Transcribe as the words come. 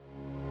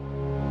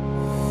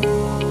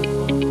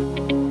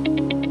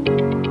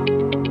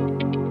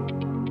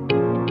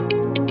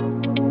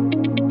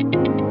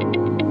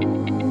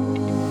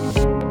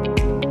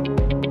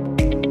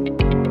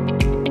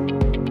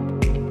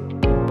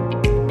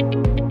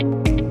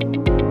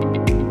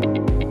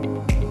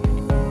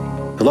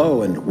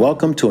Hello, and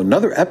welcome to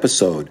another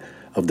episode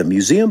of the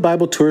Museum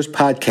Bible Tours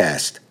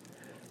podcast.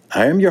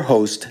 I am your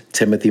host,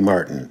 Timothy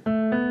Martin.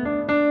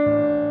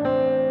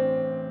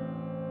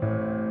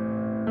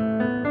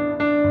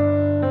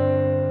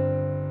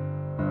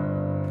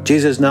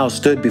 Jesus now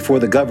stood before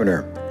the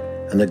governor,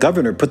 and the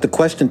governor put the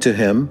question to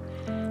him,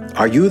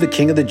 "Are you the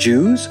king of the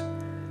Jews?"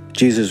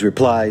 Jesus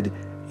replied,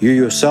 "You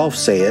yourself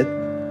say it."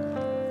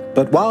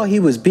 But while he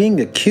was being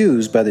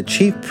accused by the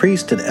chief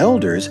priests and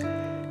elders,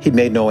 he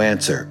made no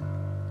answer.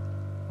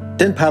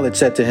 Then Pilate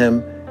said to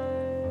him,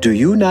 "Do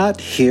you not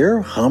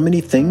hear how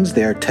many things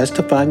they are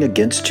testifying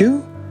against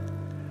you?"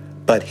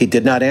 But he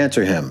did not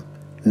answer him,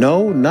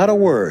 no, not a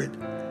word,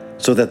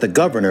 so that the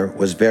governor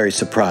was very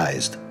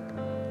surprised.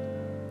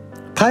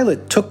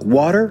 Pilate took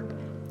water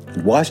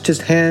and washed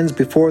his hands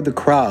before the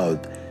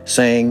crowd,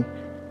 saying,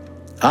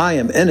 "I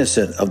am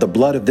innocent of the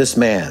blood of this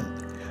man.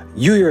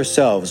 You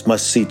yourselves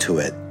must see to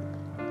it."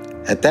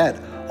 At that,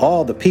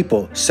 all the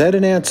people said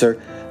in answer,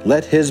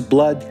 "Let his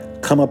blood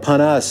come upon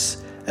us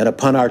and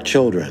upon our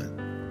children."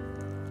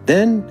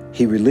 Then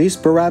he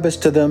released Barabbas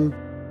to them,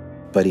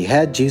 but he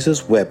had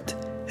Jesus whipped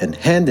and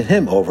handed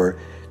him over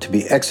to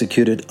be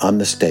executed on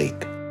the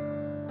stake.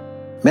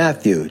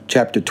 Matthew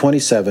chapter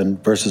 27,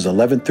 verses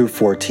 11 through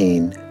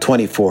 14,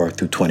 24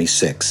 through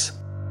 26.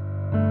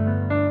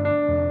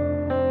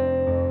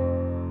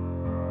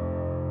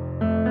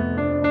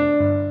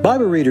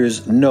 Bible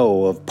readers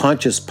know of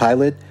Pontius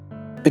Pilate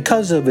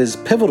because of his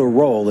pivotal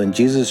role in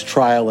Jesus'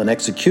 trial and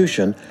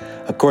execution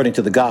according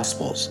to the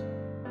Gospels.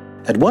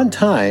 At one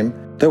time,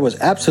 there was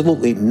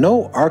absolutely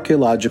no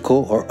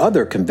archaeological or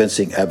other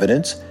convincing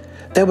evidence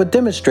that would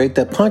demonstrate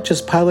that Pontius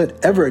Pilate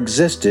ever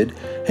existed,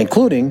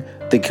 including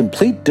the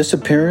complete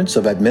disappearance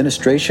of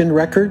administration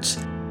records,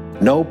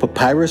 no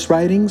papyrus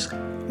writings,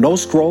 no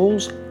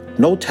scrolls,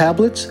 no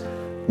tablets,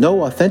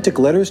 no authentic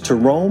letters to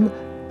Rome,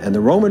 and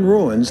the Roman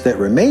ruins that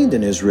remained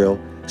in Israel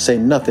say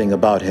nothing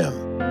about him.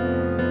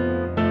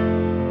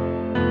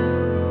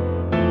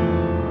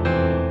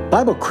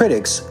 Bible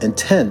critics,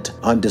 intent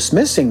on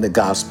dismissing the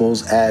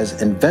Gospels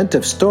as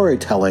inventive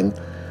storytelling,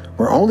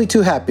 were only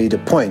too happy to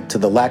point to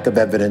the lack of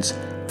evidence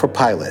for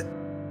Pilate.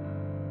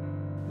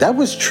 That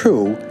was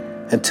true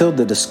until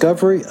the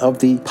discovery of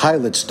the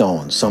Pilate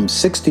stone some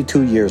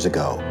 62 years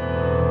ago.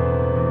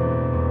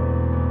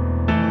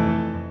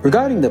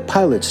 Regarding the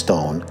Pilate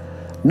stone,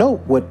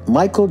 note what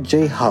Michael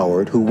J.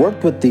 Howard, who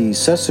worked with the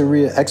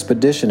Caesarea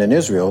expedition in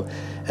Israel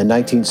in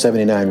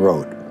 1979,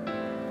 wrote.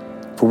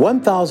 For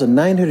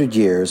 1,900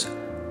 years,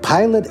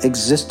 Pilate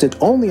existed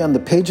only on the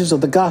pages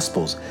of the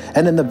Gospels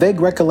and in the vague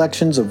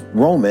recollections of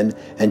Roman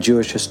and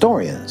Jewish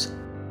historians.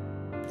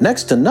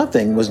 Next to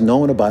nothing was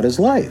known about his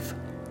life.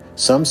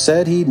 Some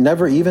said he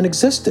never even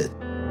existed.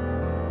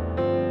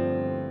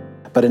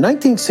 But in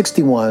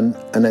 1961,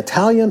 an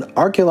Italian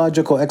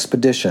archaeological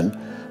expedition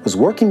was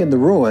working in the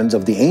ruins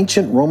of the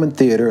ancient Roman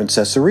theater in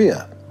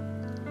Caesarea.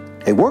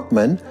 A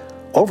workman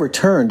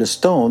overturned a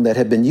stone that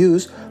had been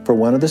used for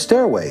one of the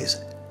stairways.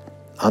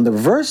 On the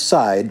reverse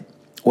side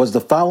was the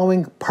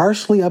following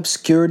partially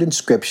obscured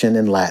inscription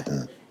in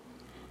Latin.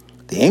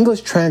 The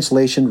English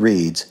translation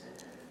reads,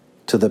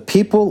 "To the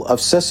people of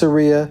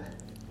Caesarea,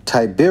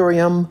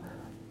 Tiberium,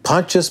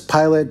 Pontius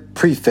Pilate,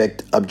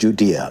 prefect of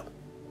Judea."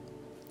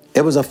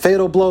 It was a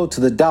fatal blow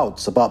to the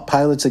doubts about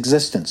Pilate's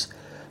existence.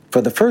 For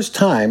the first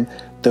time,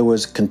 there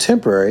was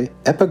contemporary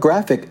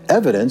epigraphic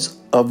evidence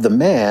of the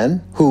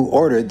man who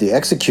ordered the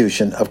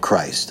execution of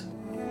Christ.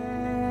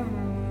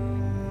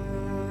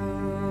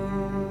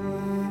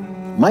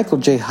 Michael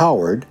J.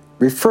 Howard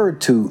referred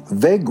to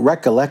vague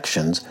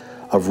recollections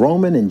of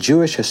Roman and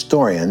Jewish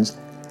historians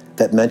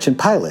that mention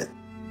Pilate.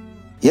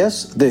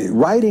 Yes, the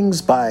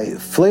writings by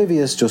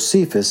Flavius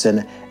Josephus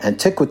in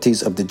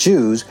Antiquities of the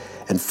Jews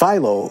and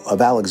Philo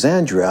of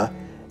Alexandria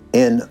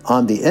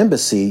on the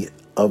embassy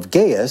of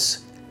Gaius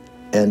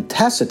and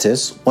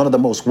Tacitus, one of the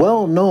most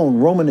well-known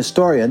Roman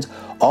historians,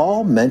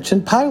 all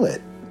mention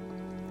Pilate.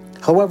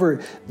 However,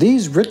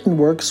 these written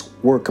works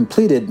were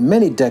completed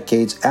many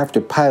decades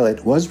after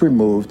Pilate was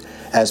removed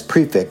as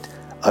prefect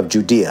of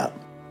Judea.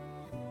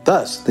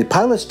 Thus, the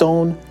Pilate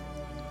stone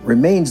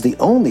remains the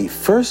only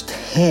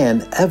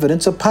first-hand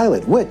evidence of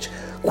Pilate, which,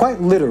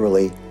 quite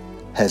literally,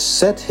 has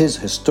set his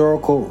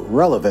historical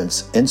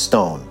relevance in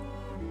stone.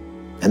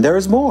 And there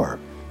is more.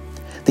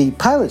 The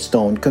Pilate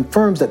stone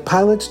confirms that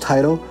Pilate's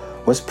title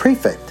was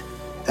prefect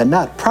and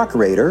not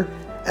procurator,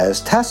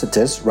 as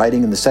Tacitus,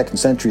 writing in the 2nd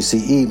century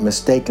CE,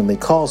 mistakenly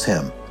calls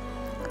him.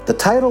 The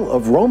title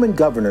of Roman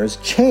governors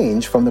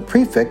changed from the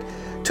prefect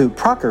to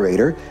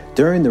procurator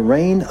during the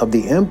reign of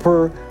the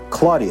Emperor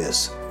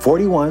Claudius,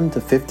 41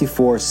 to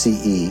 54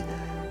 CE,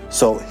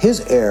 so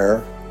his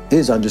error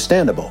is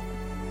understandable.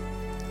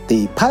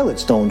 The Pilate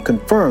stone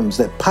confirms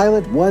that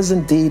Pilate was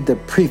indeed the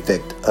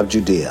prefect of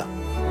Judea.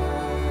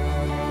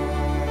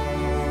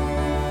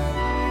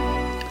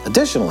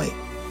 Additionally,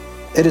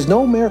 it is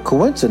no mere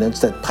coincidence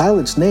that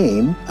Pilate's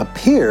name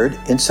appeared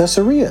in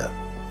Caesarea,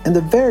 in the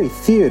very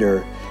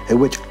theater in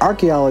which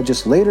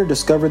archaeologists later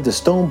discovered the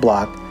stone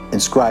block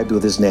inscribed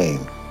with his name.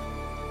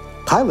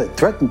 Pilate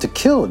threatened to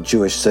kill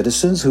Jewish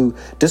citizens who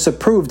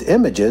disapproved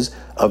images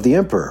of the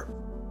emperor.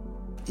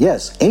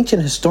 Yes,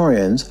 ancient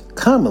historians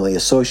commonly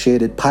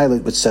associated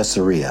Pilate with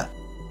Caesarea.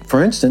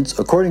 For instance,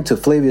 according to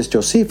Flavius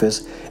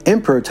Josephus,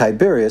 Emperor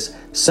Tiberius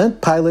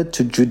sent Pilate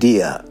to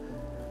Judea.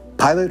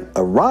 Pilate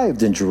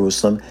arrived in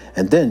Jerusalem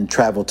and then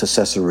traveled to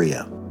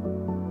Caesarea.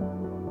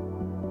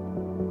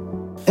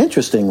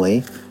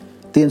 Interestingly,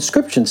 the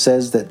inscription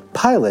says that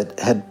Pilate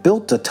had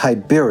built a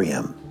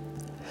Tiberium.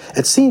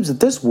 It seems that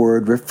this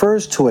word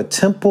refers to a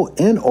temple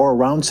in or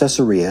around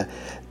Caesarea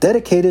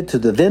dedicated to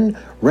the then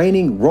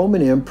reigning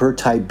Roman Emperor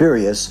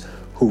Tiberius,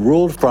 who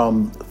ruled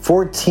from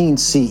 14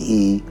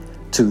 CE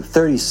to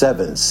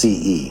 37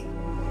 CE.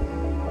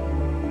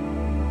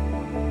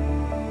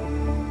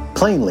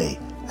 Plainly,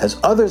 as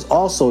others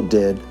also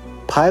did,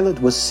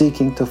 Pilate was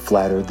seeking to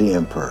flatter the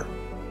emperor.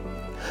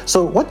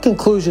 So what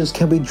conclusions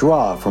can we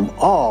draw from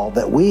all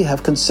that we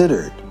have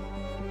considered?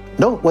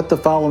 Note what the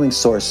following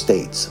source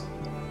states.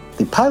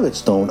 The Pilate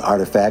stone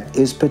artifact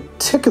is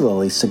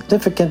particularly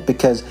significant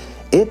because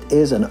it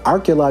is an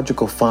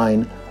archaeological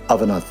find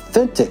of an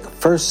authentic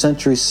 1st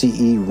century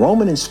CE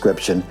Roman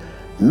inscription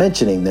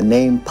mentioning the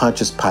name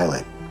Pontius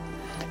Pilate.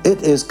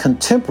 It is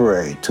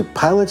contemporary to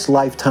Pilate's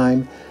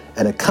lifetime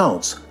and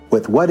accounts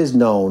with what is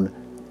known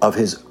of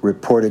his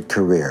reported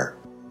career.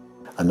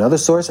 Another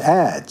source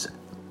adds,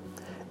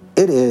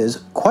 it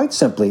is, quite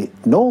simply,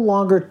 no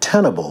longer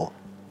tenable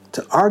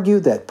to argue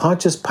that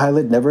Pontius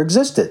Pilate never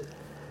existed.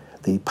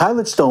 The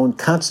Pilate stone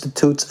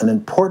constitutes an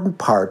important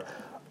part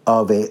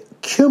of a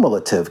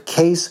cumulative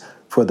case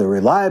for the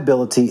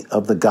reliability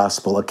of the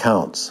gospel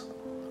accounts.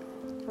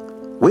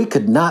 We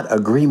could not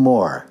agree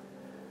more.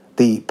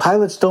 The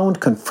Pilate stone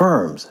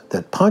confirms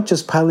that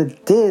Pontius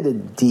Pilate did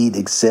indeed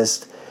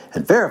exist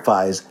and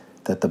verifies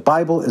that the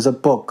Bible is a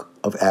book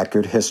of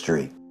accurate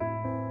history.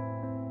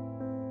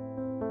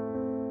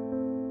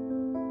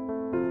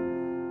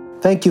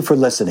 Thank you for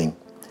listening.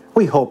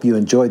 We hope you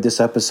enjoyed this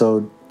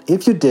episode.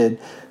 If you did,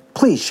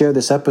 please share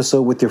this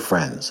episode with your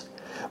friends.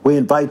 We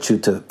invite you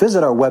to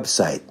visit our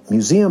website,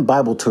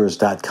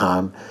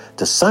 museumbibletours.com,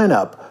 to sign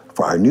up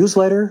for our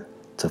newsletter,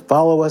 to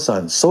follow us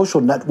on social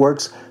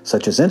networks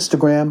such as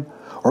Instagram,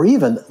 or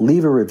even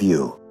leave a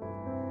review.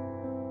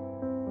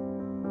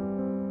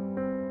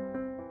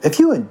 If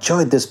you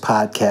enjoyed this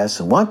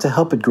podcast and want to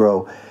help it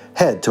grow,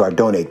 head to our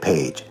donate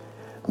page,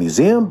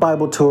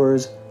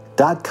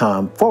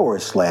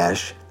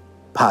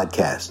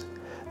 museumbibletours.com/podcast.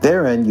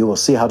 Therein, you will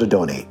see how to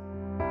donate.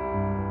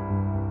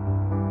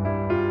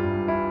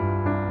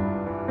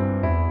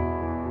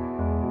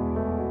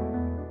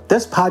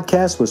 This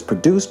podcast was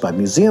produced by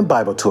Museum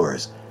Bible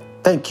Tours.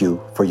 Thank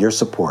you for your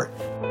support.